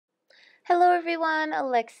Hello everyone,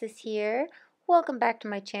 Alexis here. Welcome back to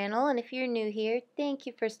my channel, and if you're new here, thank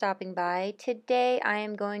you for stopping by. Today I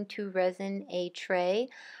am going to resin a tray.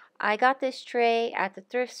 I got this tray at the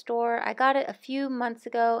thrift store. I got it a few months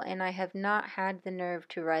ago and I have not had the nerve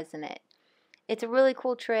to resin it. It's a really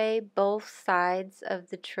cool tray. Both sides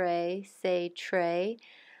of the tray say tray.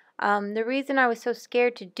 The reason I was so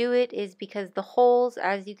scared to do it is because the holes,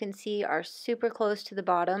 as you can see, are super close to the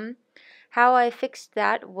bottom. How I fixed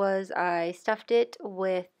that was I stuffed it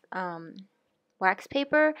with wax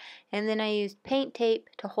paper, and then I used paint tape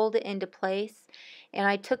to hold it into place, and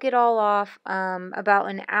I took it all off about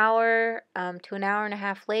an hour to an hour and a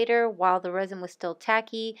half later while the resin was still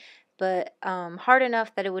tacky but hard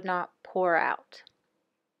enough that it would not pour out.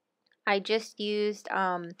 I just used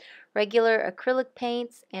regular acrylic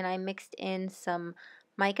paints, and I mixed in some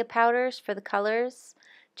mica powders for the colors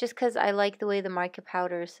just because I like the way the mica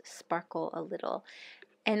powders sparkle a little.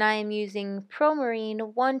 And I am using Marine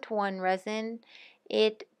 1:1 resin.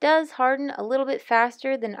 It does harden a little bit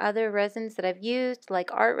faster than other resins that I've used,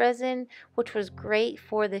 like art resin, which was great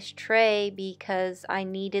for this tray because I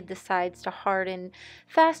needed the sides to harden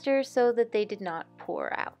faster so that they did not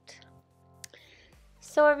pour out.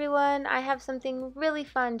 So everyone, I have something really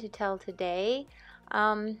fun to tell today.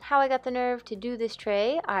 How I got the nerve to do this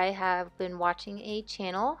tray. I have been watching a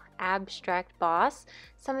channel, Abstract Boss.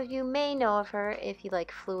 Some of you may know of her if you like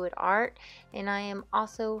fluid art, and I am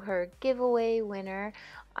also her giveaway winner.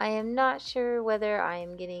 I am not sure whether I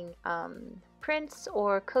am getting prints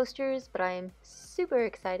or coasters, but I am super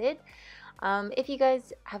excited. If you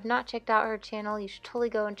guys have not checked out her channel, you should totally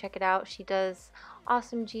go and check it out. She does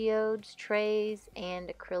awesome geodes, trays, and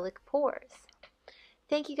acrylic pours.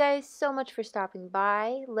 Thank you guys so much for stopping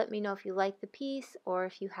by. Let me know if you like the piece or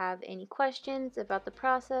if you have any questions about the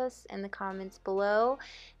process in the comments below.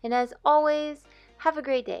 And as always, have a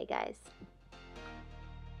great day, guys.